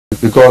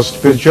because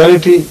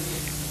spirituality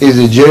is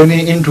a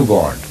journey into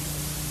God.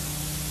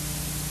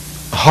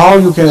 How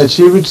you can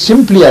achieve it?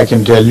 Simply I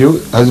can tell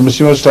you, Hazrat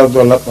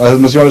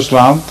Masih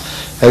Islam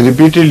has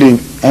repeatedly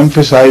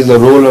emphasized the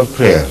role of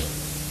prayer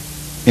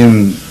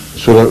in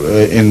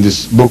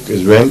this book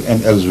as well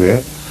and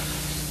elsewhere.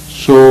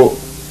 So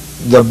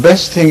the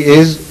best thing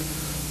is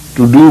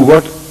to do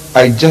what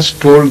I just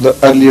told the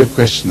earlier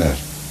questioner.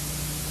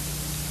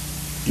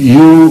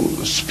 You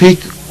speak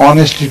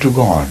honestly to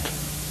God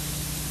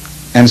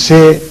and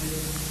say,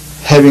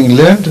 having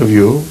learnt of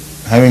you,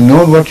 having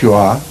known what you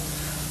are,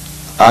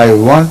 I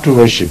want to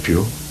worship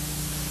you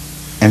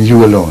and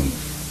you alone.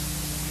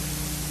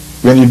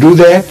 When you do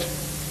that,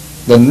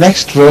 the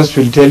next verse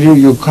will tell you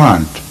you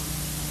can't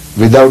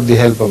without the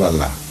help of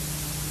Allah.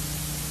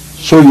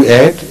 So you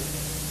add,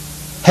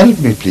 help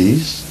me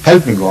please,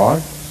 help me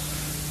God,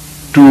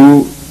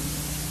 to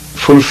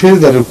fulfill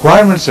the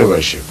requirements of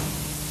worship.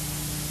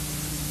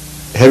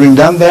 Having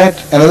done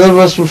that, another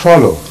verse will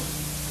follow.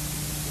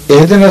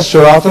 Ihdina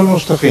as-sirat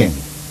al-mustaqim.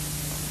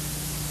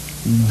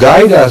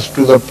 Guide us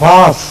to the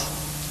path,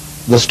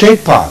 the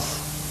straight path.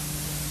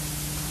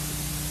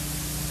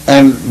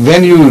 And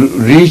when you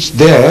reach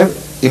there,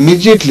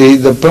 immediately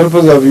the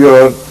purpose of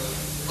your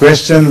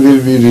question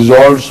will be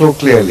resolved so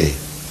clearly.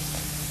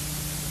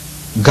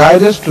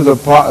 Guide us to the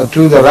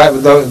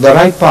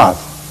right path.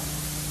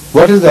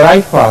 What is the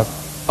right path?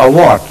 Of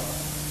what?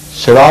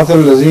 Sirat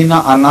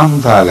al-lazina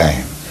an'amta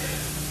alayhim.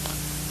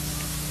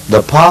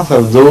 The path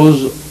of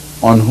those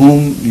on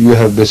whom you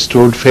have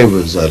bestowed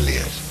favors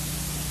earlier.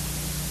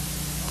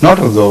 Not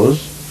of those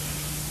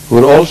who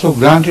were also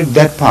granted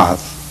that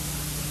path,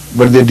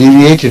 but they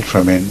deviated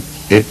from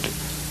it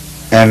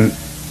and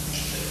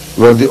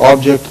were the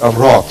object of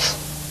wrath.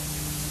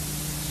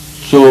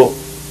 So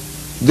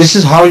this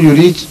is how you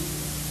reach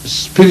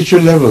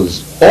spiritual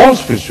levels, all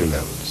spiritual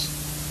levels.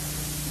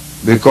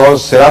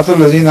 Because Siratul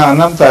Lazina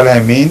Anamta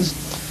Alayhim means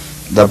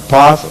the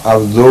path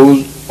of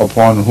those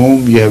upon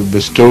whom you have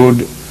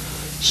bestowed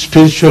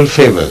spiritual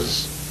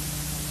favors.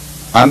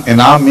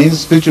 Inam means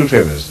spiritual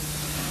favors.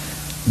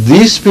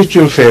 These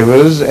spiritual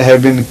favors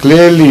have been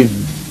clearly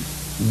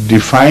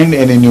defined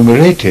and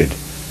enumerated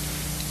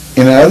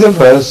in another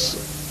verse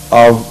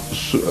of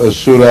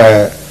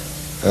Surah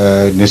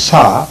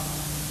Nisa,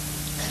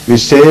 which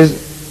says,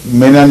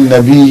 مِنَ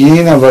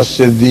النَّبِيِّينَ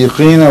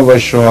وَالصِّدِّيقِينَ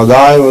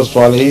وَالشُّهَدَاءِ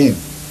وَالصَّالِحِينَ.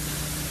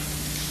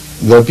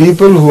 The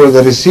people who are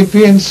the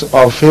recipients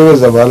of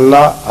favors of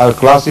Allah are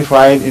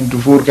classified into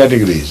 4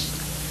 categories.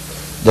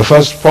 The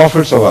first,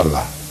 prophets of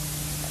Allah.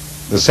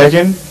 The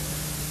second,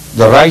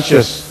 the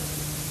righteous,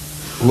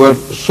 who are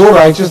so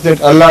righteous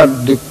that Allah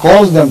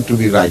calls them to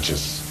be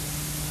righteous.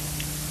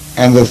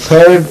 And the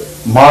third,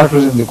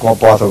 martyrs in the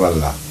path of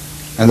Allah.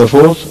 And the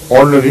fourth,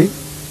 ordinary,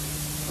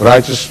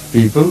 righteous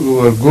people who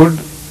are good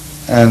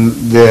and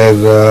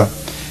their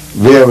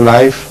way of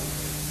life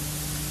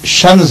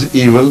shuns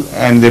evil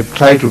and they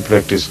try to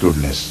practice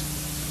goodness.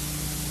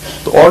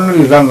 The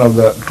ordinary run of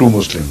the true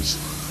Muslims.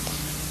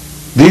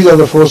 These are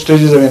the 4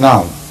 stages of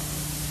Inam.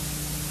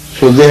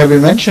 So they have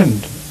been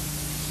mentioned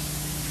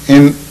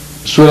in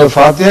Surah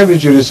Fatiha,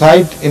 which you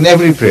recite in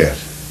every prayer.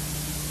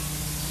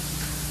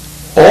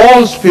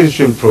 All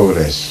spiritual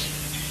progress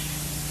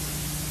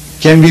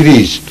can be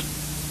reached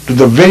to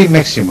the very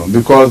maximum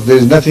because there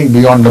is nothing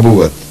beyond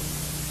Nabuwwat,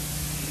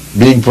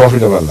 being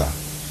Prophet of Allah.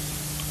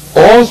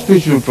 All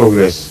spiritual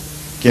progress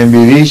can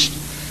be reached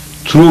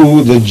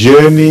through the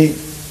journey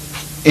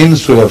in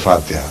Surah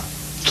Fatiha,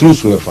 through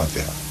Surah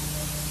Fatiha.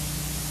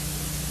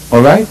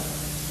 All right?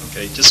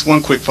 Okay, just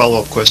one quick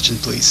follow-up question,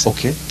 please.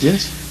 Okay,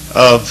 yes.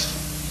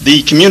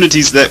 The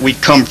communities that we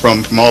come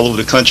from all over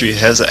the country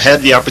has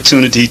had the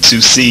opportunity to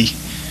see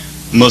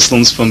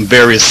Muslims from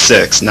various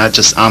sects, not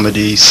just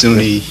Ahmadi,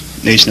 Sunni,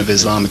 Nation of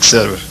Islam,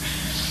 etc.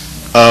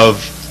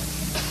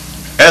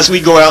 As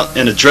we go out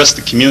and address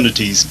the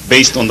communities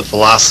based on the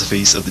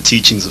philosophies of the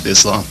teachings of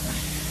Islam,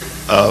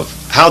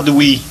 how do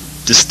we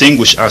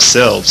distinguish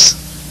ourselves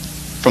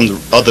from the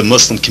other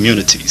Muslim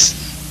communities?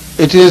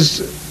 It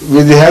is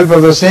with the help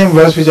of the same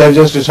verse which I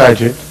just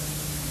recited.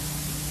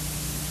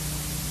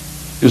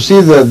 You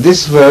see that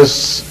this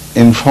verse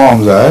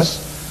informs us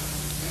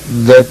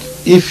that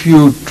if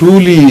you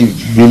truly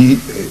will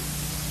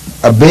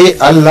obey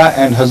Allah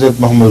and Hazrat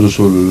Muhammad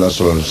Rasulullah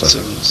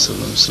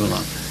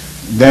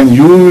then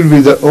you will be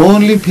the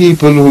only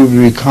people who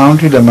will be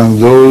counted among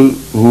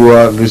those who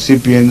are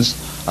recipients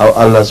of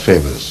Allah's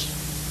favors.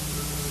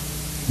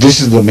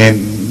 This is the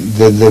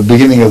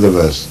beginning of the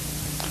verse.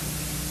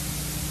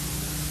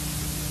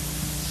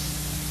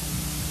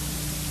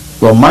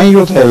 وَمَنْ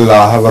يُطِعِ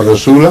اللَّهَ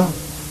وَالرَّسُولَ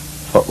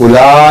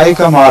فَأُولَٰئِكَ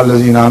مَعَ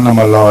الَّذِينَ أَنْعَمَ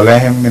اللَّهُ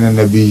عَلَيْهِمْ مِنَ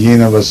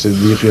النَّبِيِّينَ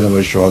وَالصِّدِّيقِينَ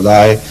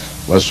وَالشُّهَدَاءِ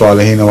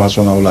وَالصَّالِحِينَ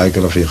وَحَسُنَ أُولَٰئِكَ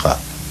رَفِيقًا.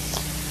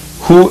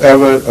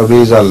 Whoever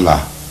obeys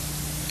Allah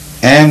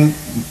and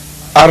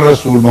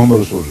Ar-Rasul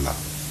Muhammad Rasulullah,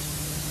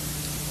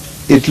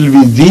 it will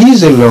be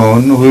these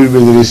alone who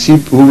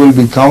will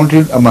be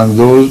counted among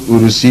those who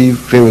receive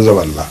favors of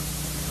Allah.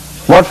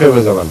 What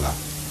favors of Allah?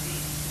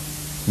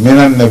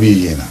 Minan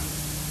Nabiyyina.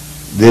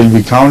 They will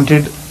be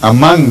counted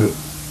among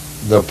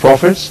the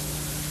prophets,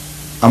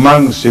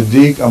 among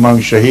Siddiq, among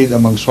Shaheed,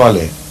 among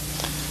Saleh.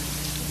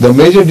 The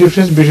major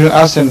difference between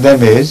us and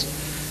them is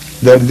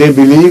that they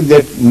believe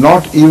that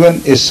not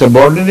even a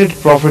subordinate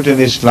prophet in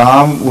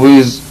Islam who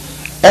is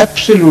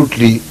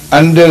absolutely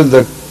under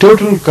the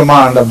total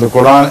command of the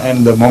Quran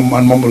and the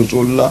Muhammad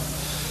Rasulullah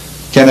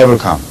can ever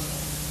come.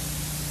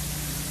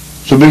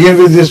 So begin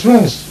with this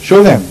verse.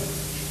 Show them.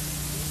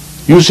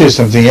 You say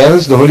something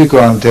else, the Holy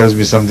Quran tells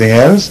me something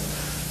else.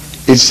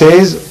 It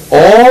says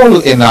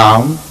all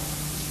inam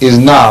is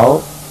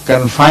now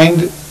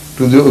confined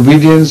to the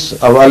obedience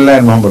of Allah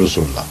and Muhammad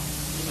Rasulullah.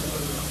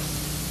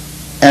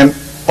 And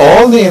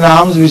all the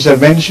inams which are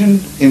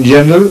mentioned in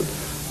general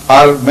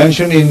are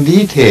mentioned in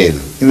detail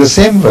in the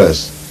same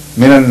verse.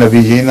 Minan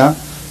Nabiyina,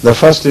 the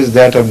first is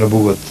that of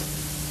Nabuwat,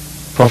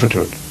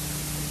 prophethood.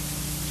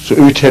 So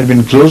if it had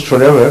been closed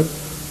forever,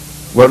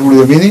 what would be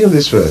the meaning of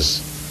this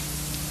verse?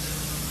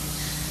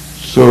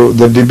 So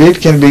the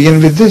debate can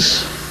begin with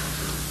this.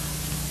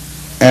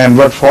 And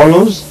what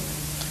follows,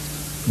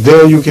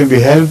 there you can be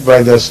helped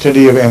by the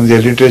study of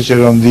Ahmadiyya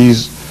literature on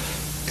these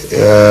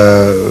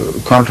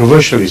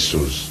controversial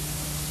issues.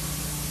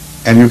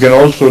 And you can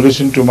also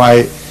listen to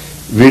my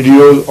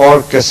videos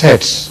or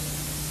cassettes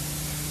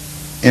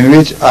in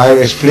which I have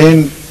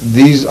explained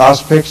these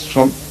aspects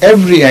from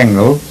every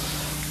angle,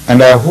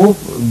 and I hope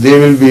they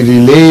will be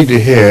relayed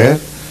here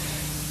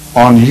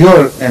on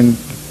your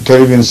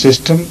television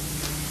system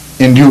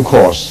in due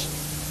course.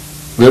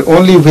 We're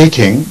only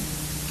waiting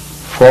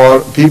for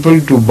people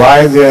to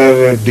buy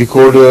their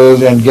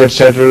decoders and get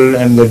settled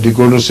and the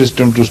decoder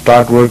system to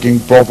start working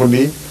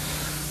properly.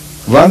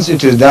 Once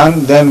it is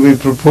done, then we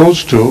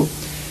propose to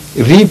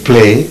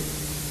replay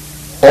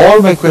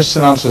all my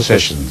question answer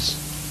sessions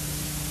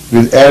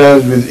with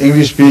errors, with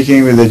English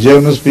speaking, with the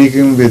German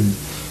speaking,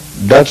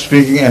 with Dutch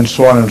speaking, and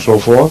so on and so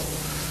forth,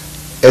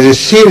 as a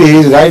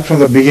series right from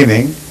the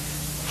beginning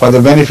for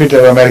the benefit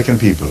of American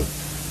people.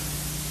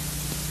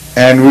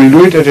 And we'll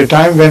do it at a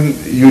time when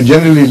you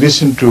generally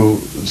listen to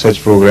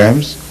such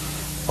programs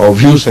or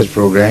view such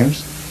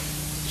programs.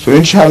 So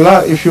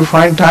inshallah, if you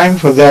find time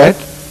for that,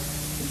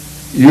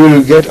 you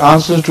will get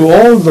answers to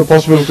all the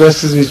possible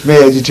questions which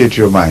may agitate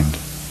your mind.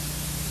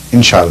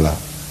 Inshallah.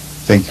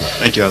 Thank you.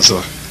 Thank you,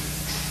 Azhar.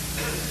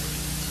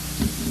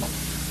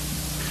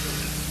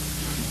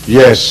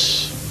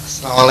 Yes.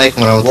 Assalamu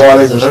alaikum wa Wa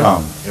alaikum rahmatullahi.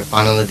 salam.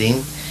 Irfan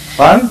al-Adin.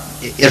 Fun?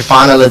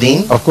 Irfan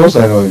al-Adin. Of course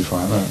I know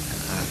Irfan.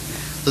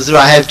 Hazur,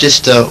 I have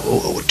just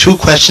two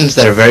questions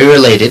that are very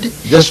related.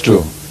 Just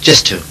two.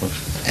 Just two.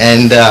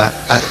 And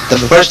the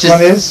first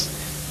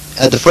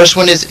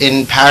one is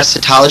in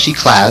parasitology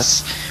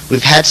class.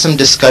 We've had some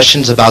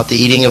discussions about the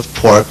eating of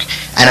pork,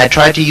 and I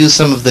tried to use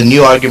some of the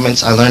new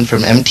arguments I learned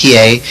from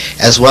MTA,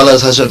 as well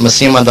as Hazrat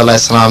Masih Maud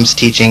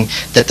teaching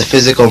that the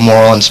physical,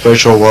 moral, and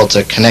spiritual worlds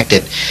are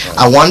connected.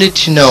 I wanted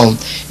to know,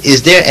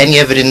 is there any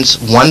evidence,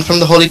 one from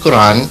the Holy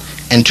Quran,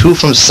 and two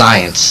from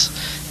science,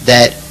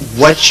 that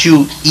what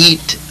you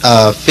eat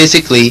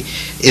physically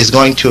is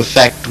going to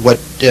affect what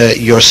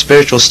your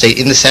spiritual state,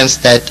 in the sense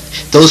that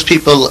those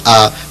people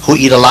who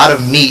eat a lot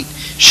of meat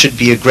should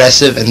be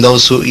aggressive, and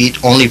those who eat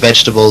only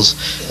vegetables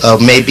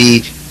may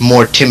be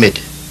more timid?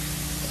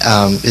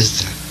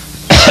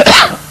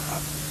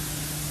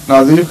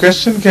 Now the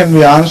question can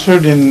be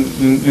answered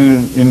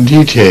in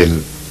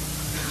detail,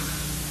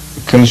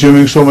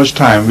 consuming so much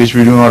time which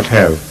we do not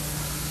have.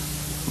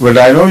 But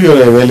I know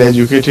you're a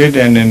well-educated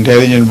and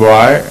intelligent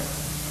boy.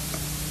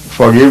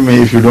 Forgive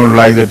me if you don't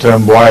like the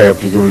term boy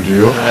applicable to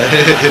you.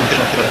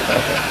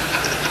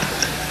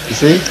 You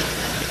see?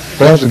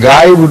 Perhaps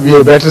guy would be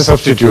a better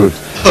substitute.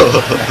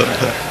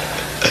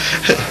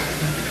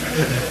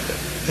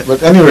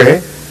 But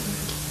anyway,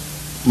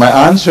 my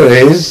answer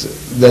is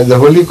that the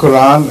Holy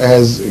Quran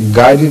has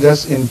guided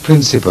us in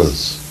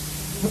principles.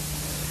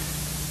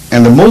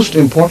 And the most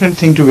important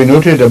thing to be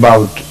noted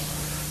about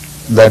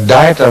the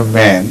diet of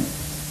man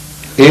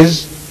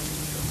is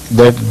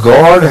that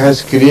God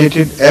has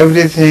created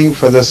everything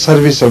for the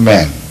service of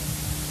man.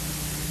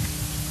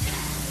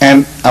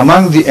 And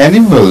among the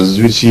animals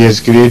which He has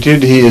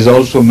created, He has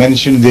also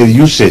mentioned their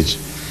usage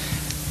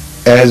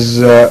as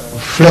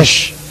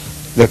flesh,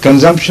 the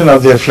consumption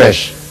of their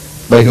flesh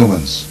by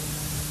humans.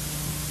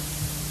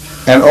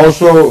 And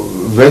also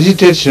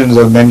vegetations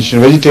are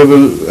mentioned,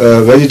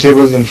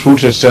 vegetables and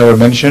fruits etc. are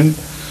mentioned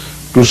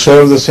to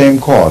serve the same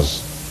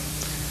cause.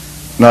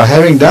 Now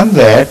having done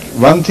that,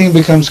 one thing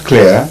becomes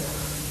clear,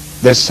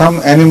 that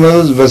some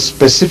animals were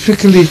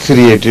specifically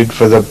created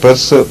for the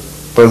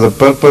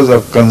purpose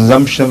of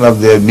consumption of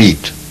their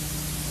meat.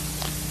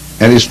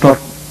 And it's not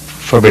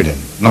forbidden,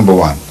 number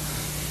one.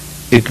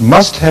 It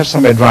must have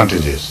some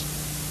advantages,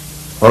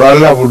 or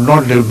Allah would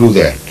not do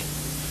that.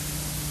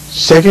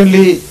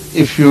 Secondly,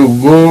 if you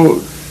go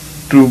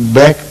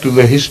back to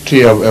the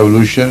history of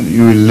evolution,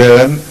 you will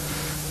learn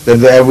that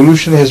the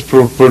evolution has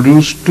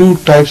produced two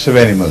types of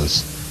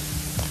animals.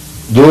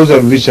 Those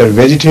which are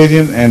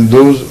vegetarian and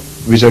those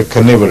which are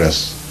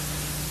carnivorous.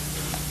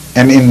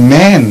 And in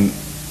man,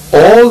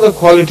 all the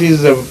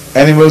qualities of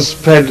animals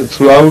spread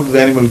throughout the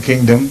animal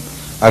kingdom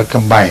are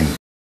combined.